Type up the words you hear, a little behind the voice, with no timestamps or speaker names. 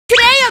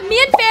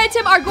me and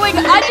Phantom are going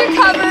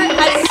undercover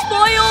as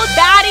spoiled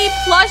baddie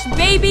plush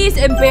babies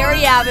in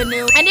Berry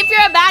Avenue. And if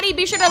you're a baddie,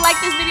 be sure to like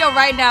this video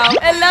right now.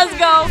 And let's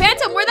go.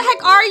 Phantom, where the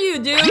heck are you,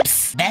 dude?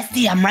 Psst,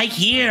 bestie, I'm right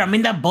here. I'm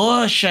in the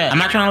bush. I'm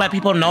not trying to let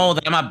people know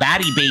that I'm a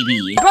baddie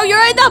baby. Bro,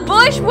 you're in the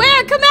bush?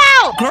 Where? Come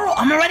out. Girl,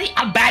 I'm already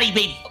a baddie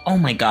baby. Oh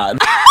my god.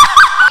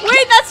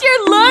 Wait, that's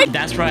your look?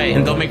 That's right.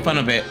 And don't make fun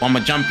of it. I'ma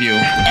jump you.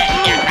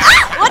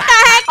 What the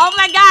heck? Oh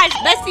my gosh.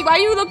 Bestie, why are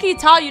you looking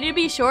tall? You need to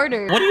be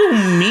shorter. What do you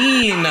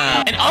mean?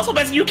 And also,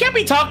 bestie, you can't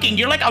be talking.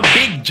 You're like a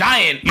big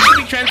giant. You should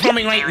be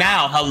transforming right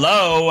now.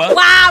 Hello.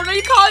 Wow, are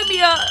you calling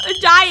me a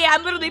giant?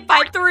 I'm literally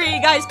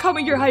 5'3". Guys,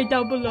 comment your height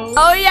down below.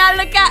 Oh yeah,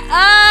 look at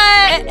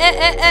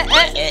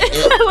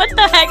what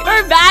the heck?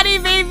 We're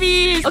baddie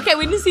babies. Okay,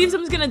 we need to see if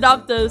someone's gonna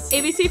adopt us.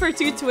 ABC for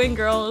 2 twin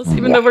girls.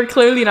 Even though we're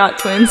clearly not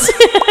twins.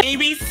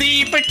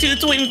 ABC for 2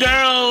 twin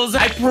girls.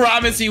 I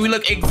promise you, we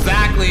look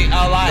exactly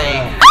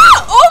alike.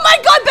 Oh my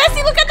god,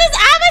 Bessie, look at this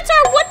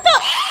avatar. What the?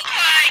 Oh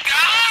my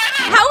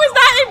god. How is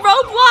that in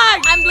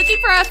Roblox? I'm looking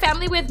for a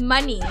family with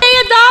money. Hey,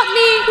 adopt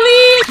me,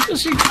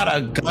 please. She got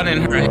a gun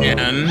in her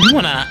hand. You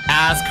wanna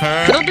ask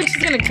her? I don't think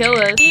she's gonna kill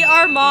us. Be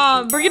our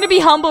mom. We're gonna be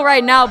humble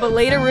right now, but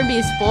later we're gonna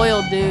be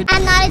spoiled, dude.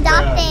 I'm not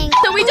adopting.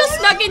 So we just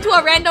snuck into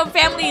a random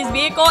family's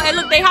vehicle, and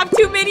look, they have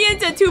 2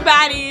 minions and 2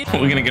 baddies.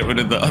 We're gonna get rid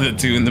of the other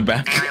 2 in the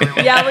back.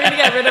 Yeah, we're gonna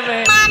get rid of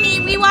it.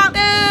 Mommy, we want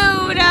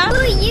food. Who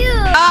are you?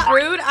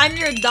 Rude, I'm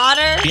your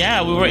daughter.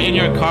 Yeah, we were in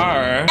your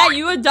car. Yeah,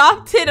 you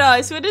adopted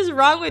us. What is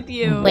wrong with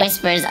you?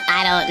 Whispers,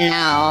 I don't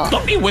know.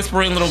 Don't be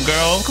whispering, little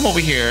girl. Come over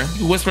here.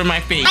 You whisper in my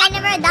face. I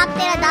never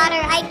adopted a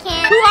daughter. I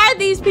can't. Who are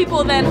these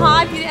people then,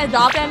 huh? If you didn't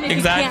adopt them, if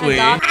Exactly. you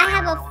can't adopt. I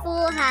have a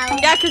full house.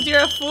 Yeah, because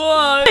you're a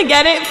fool.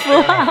 Get it?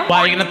 Fool. Why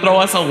are you gonna throw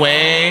us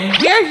away?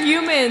 We are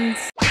humans.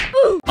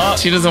 Oh,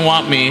 she doesn't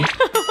want me.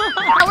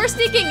 Oh, we're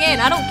sneaking in.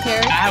 I don't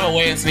care. I have a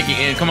way of sneaking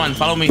in. Come on,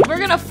 follow me. We're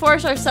gonna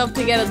force ourselves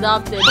to get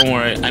adopted. Don't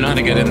worry. I know how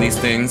to get in these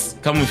things.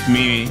 Come with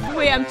me.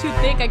 Wait, I'm too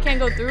thick. I can't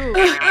go through.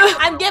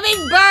 I'm giving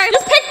birth.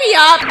 Just pick me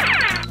up.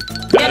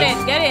 Get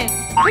in. Get in.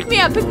 Pick me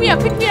up. Pick me up.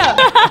 Pick me up.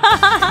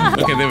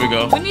 Okay, there we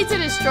go. We need to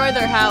destroy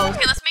their house.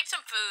 Okay, let's make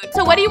some food.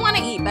 So what do you want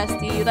to eat,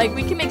 bestie? Like,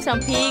 we can make some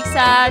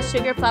pizza,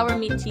 sugar, flour,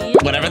 meat, cheese.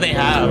 Whatever they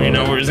have, you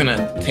know, we're just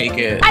gonna take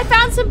it. I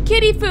found some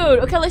kitty food.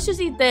 Okay, let's just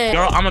eat this.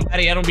 Girl, I'm a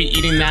baddie. I don't be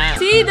eating that.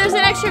 See, there's an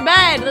extra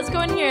bed. Let's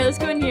go in here. Let's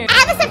go in here. I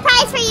have a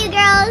surprise for you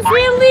girls.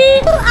 Really?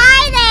 Who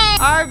are they?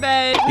 Our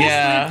bed. We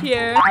Yeah. sleep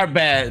here. Our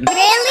bed.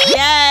 Really?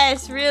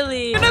 Yes,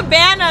 really. They're gonna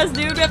ban us,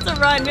 dude. We have to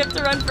run. We have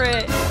to run for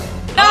it.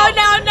 No,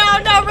 no, no,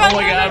 no, run. Oh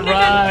my god,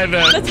 run.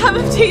 Let's have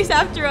him chase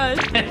after us.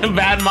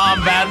 Bad mom,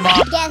 bad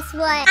mom. Guess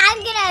what? I'm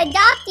gonna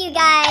adopt you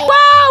guys.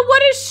 Wow,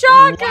 what a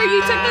shocker. Wow.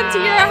 You took them to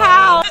your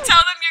house. Tell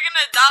them you're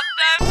gonna adopt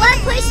them. What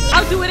pushed me?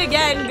 I'll do it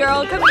again,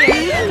 girl. Come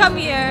here. Come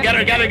here. Get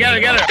her, get her, get her,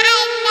 get her. I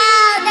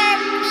know, they're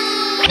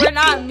mean. We're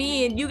not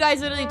mean. You guys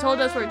literally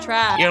told us we're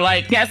trash. You're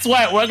like, guess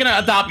what? We're gonna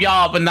adopt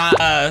y'all, but not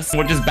us.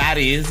 We're just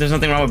baddies. There's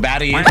nothing wrong with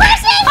baddies.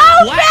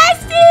 Oh, What?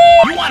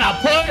 bestie! You wanna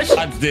push?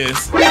 What's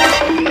this?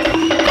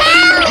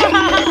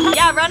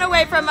 Yeah, run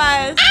away from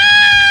us.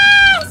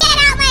 Get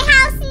out my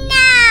house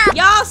now.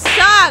 Y'all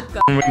suck.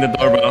 Ring the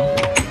doorbell.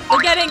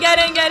 Get in, get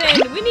in, get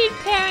in. We need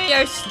parents.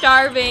 They're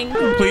starving.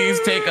 Please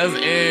take us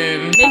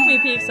in. Make me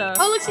pizza.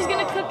 Oh, look, she's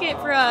gonna cook it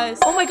for us.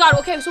 Oh my god,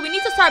 okay, so we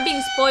need to start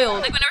being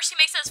spoiled. Like, whenever she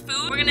makes us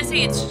food, we're gonna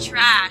say it's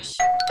trash.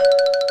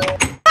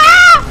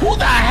 Ah! Who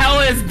the hell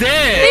is this?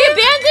 They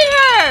abandoned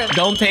her!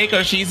 Don't take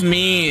her. She's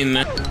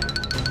mean.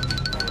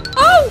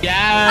 Oh!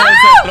 Yes,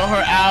 Oh! throw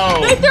her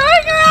out. They're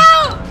throwing her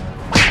out!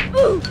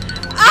 Ooh. Oh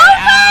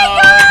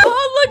my god!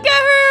 Oh, look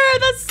at her!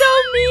 That's so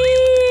mean!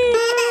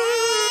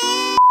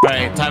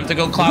 Right, time to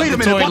go clog the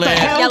minute, what the toilet.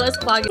 hell? Yeah, let's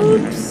clog it.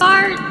 Oops.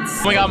 Farts.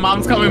 Oh my god,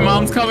 mom's coming,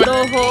 mom's coming.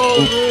 The whole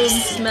room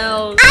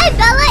smells.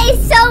 IBella is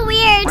so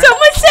weird.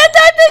 Someone said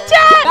that in the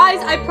chat!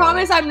 Guys, I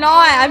promise I'm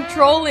not. I'm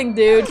trolling,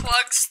 dude.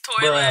 Plugs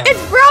toilet.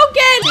 It's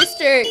broken!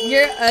 Sister,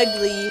 you're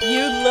ugly.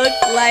 You look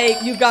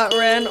like you got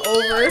ran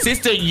over.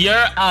 Sister,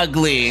 you're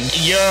ugly.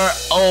 You're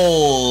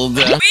old.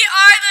 We are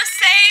the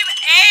same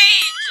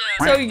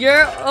age! So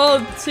you're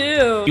old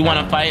too. You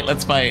wanna fight?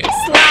 Let's fight.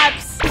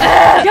 Slaps.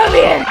 Come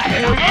here!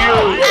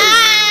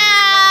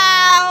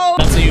 Ow!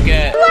 That's what you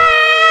get.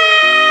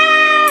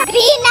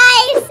 Be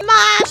nice.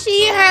 Ma,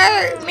 she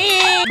hurt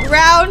me.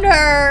 Drown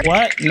her.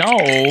 What? No.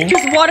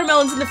 There's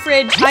watermelons in the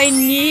fridge. I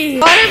need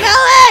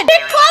watermelon!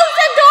 Close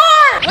the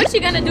door! What's she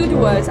gonna do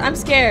to us? I'm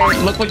scared.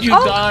 Look what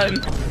you've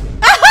done.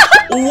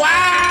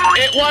 Wow!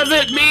 It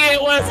wasn't me,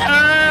 it was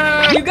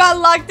her! You got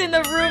locked in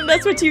the room.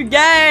 That's what you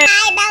get.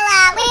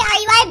 IBella. Wait, are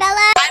you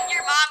IBella? I'm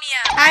your mommy.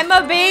 I'm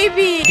a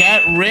baby.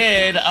 Get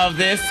rid of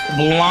this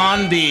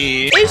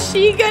blondie. Is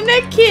she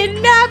gonna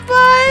kidnap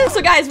us?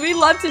 So guys, we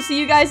love to see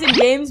you guys in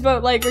games,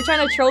 but like we're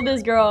trying to troll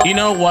this girl. You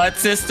know what,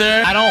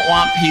 sister? I don't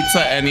want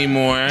pizza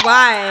anymore.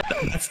 Why?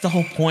 That's the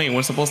whole point.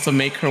 We're supposed to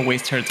make her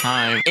waste her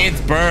time.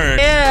 It's burned.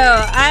 Ew,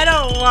 I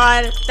don't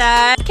want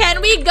that. Can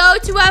we go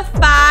to a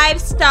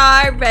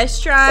 5-star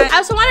restaurant? I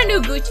also want a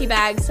new Gucci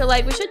bag, so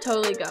like we should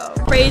totally go.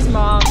 Praise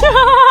mom.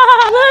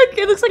 Look,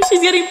 it looks like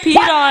she's getting peed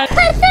on.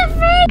 What the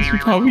frick? She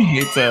probably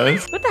hates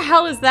pizzas. What the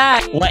hell is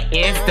that? What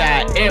is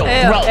that? Ew,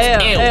 Ew, gross, ew,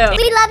 ew. ew.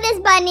 We love this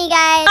bunny,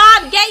 guys.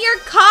 Mom, get your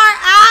car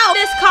out.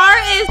 This car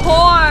is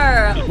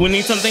poor. We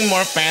need something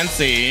more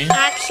fancy.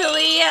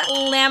 Actually,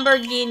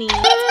 Lamborghini. It's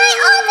my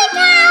old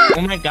account.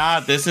 Oh my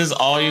god, this is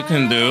all you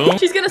can do?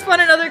 She's gonna spawn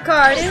another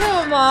car.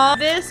 Ew, Mom.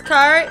 This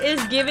car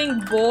is giving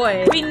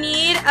boy. We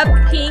need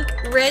a pink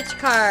rich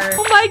car.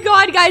 Oh my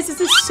god, guys,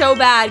 this is so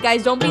bad.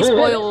 Guys, don't be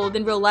spoiled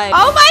in real life.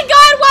 Oh my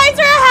god, why is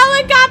there a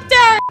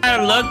helicopter?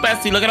 Oh, look,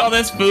 bestie, look at all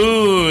this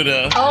food.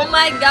 Oh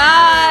my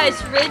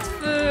gosh, rich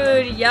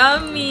food,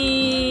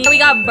 yummy. We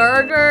got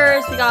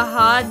burgers, we got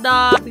hot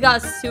dogs, we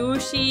got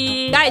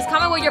sushi. Guys,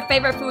 comment what your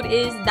favorite food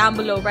is down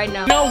below right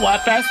now. You know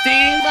what,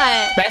 bestie?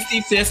 What?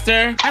 Bestie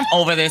sister, I'm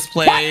over this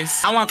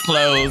place. I want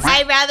clothes.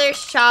 I'd rather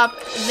shop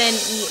than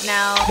eat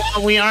now.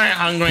 We aren't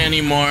hungry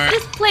anymore.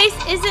 This place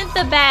isn't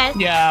the best.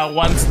 Yeah,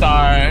 1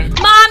 star.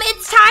 Mom,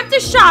 it's time to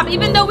shop,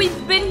 even though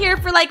we've been here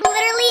for like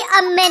Literally a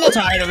I'm minute.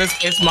 tired of this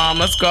place, Mom.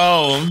 Let's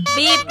go.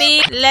 beep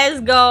beep. Let's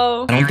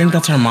go. I don't think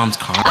that's our mom's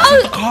car. Oh.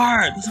 This is the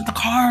car. This is the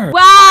car.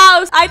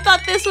 Wow, I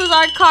thought this was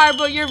our car,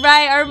 but you're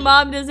right. Our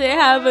mom doesn't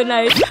have a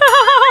nice.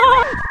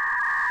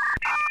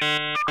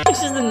 She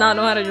just does not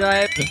know how to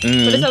drive. But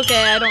it's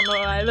okay, I don't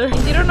know either.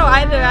 You don't know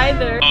either.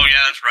 Oh,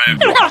 yeah, that's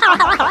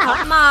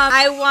right. Mom,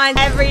 I want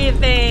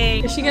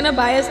everything. Is she gonna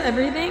buy us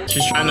everything?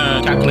 She's trying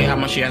to calculate how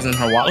much she has in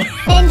her wallet.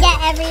 Then get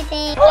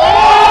everything.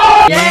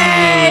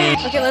 Yay!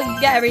 Okay, let's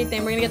get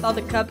everything. We're gonna get all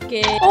the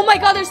cupcakes. Oh my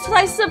god, there's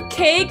slices of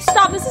cake.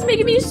 Stop, this is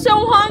making me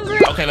so hungry.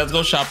 Okay, let's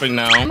go shopping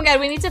now. Oh my god,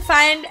 we need to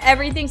find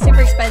everything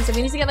super expensive.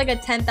 We need to get like a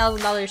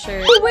 $10,000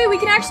 shirt. Oh wait, we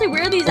can actually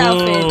wear these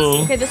outfits.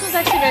 Ooh. Okay, this one's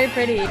actually very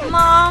pretty.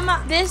 Mom,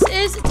 this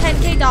is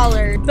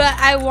 $10K, but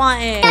I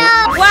want it.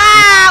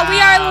 Wow, we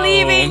are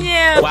leaving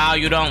you. Wow,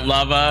 you don't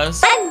love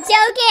us? I'm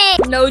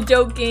joking. No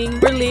joking.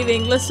 We're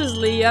leaving. Let's just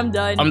leave. I'm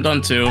done. I'm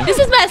done too. This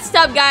is messed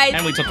up, guys.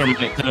 And we took her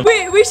money too.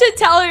 We should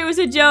tell her it was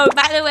a joke.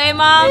 By the way,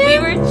 Mom, we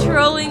were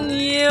trolling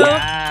you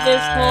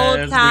this whole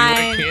Yes,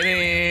 time. We were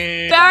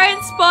kidding. We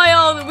aren't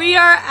spoiled. We're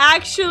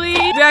actually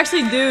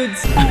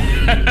dudes.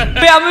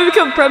 Wait, I'm gonna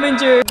become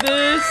Preminger.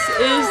 This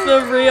is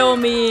the real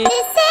me. This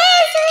is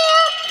real.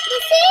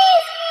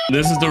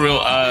 This is the real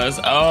us.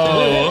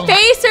 Oh.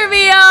 Face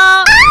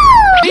reveal.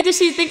 Wait, does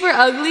she think we're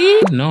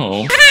ugly?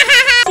 No.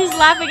 She's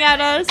laughing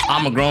at us.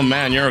 I'm a grown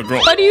man. You're a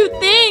grown. What do you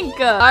think?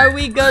 Are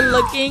we good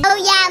looking? Oh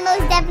yeah,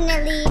 most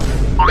definitely.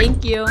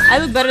 Thank you. I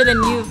look better than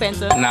you,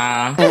 Phantom.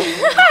 Nah.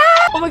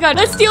 Oh my god,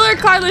 let's steal her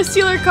car. Let's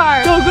steal her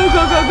car. Go, go,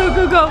 go, go, go,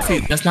 go, go. See,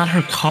 that's not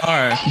her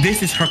car.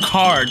 This is her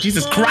car.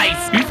 Jesus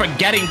Christ. You're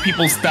forgetting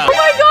people's stuff. Oh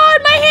my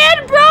god, my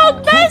hand broke.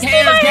 Who Bestie,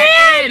 cares? my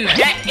hand.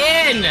 Get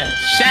in.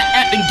 Shut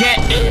up and get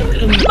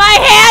in. My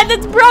hand,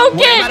 it's broken.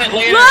 Worry about it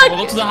later. Look, We'll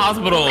go to the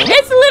hospital.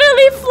 it's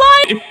literally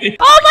flying.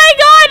 Oh my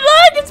god,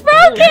 look, it's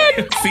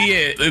broken. See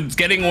it. It's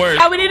getting worse.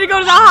 Yeah, we need to go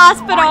to the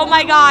hospital. Oh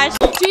my gosh.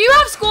 Do you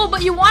have school,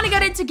 but you want to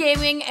get into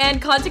gaming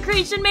and content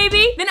creation,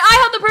 maybe? Then I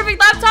have the perfect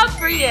laptop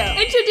for you.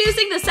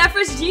 Introducing the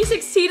Zephyrus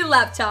G16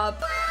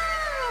 laptop.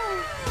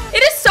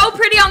 It is so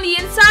pretty on the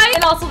inside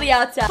and also the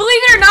outside. Believe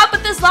it or not,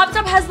 but this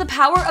laptop has the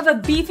power of a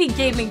beefy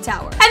gaming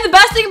tower. And the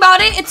best thing about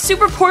it, it's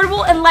super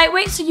portable and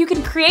lightweight, so you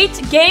can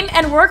create, game,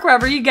 and work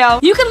wherever you go.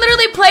 You can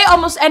literally play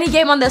almost any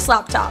game on this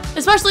laptop,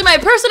 especially my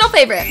personal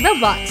favorite,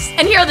 Roblox.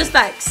 And here are the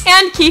specs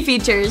and key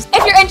features.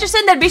 If you're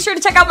interested, then be sure to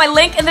check out my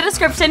link in the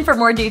description for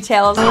more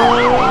details.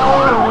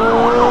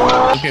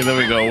 Okay, there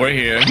we go. We're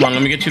here. Come on,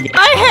 let me get you.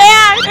 My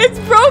hand, it's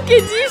broken. Do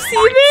you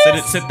see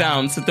this? Sit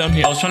down. Sit down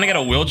here. I was trying to get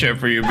a wheelchair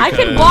for you. I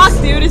can walk,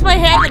 dude. It's my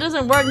hand that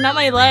doesn't work, not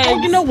my leg. Oh,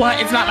 you know what?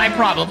 It's not my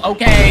problem.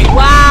 Okay.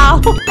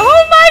 Wow.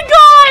 Oh my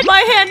god.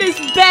 My hand is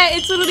bent.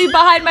 It's literally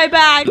behind my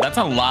back. That's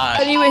a lot.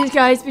 Anyways,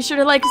 guys, be sure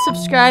to like,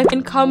 subscribe,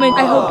 and comment.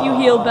 I hope you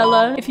heal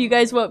Bella if you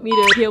guys want me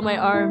to heal my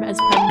arm as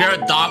Pem. You're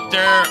a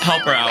doctor.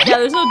 Help her out. Yeah,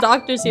 there's no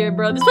doctors here,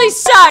 bro. This place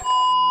sucks.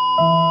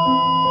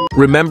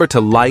 Remember to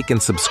like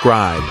and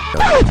subscribe.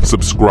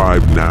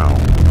 Subscribe now.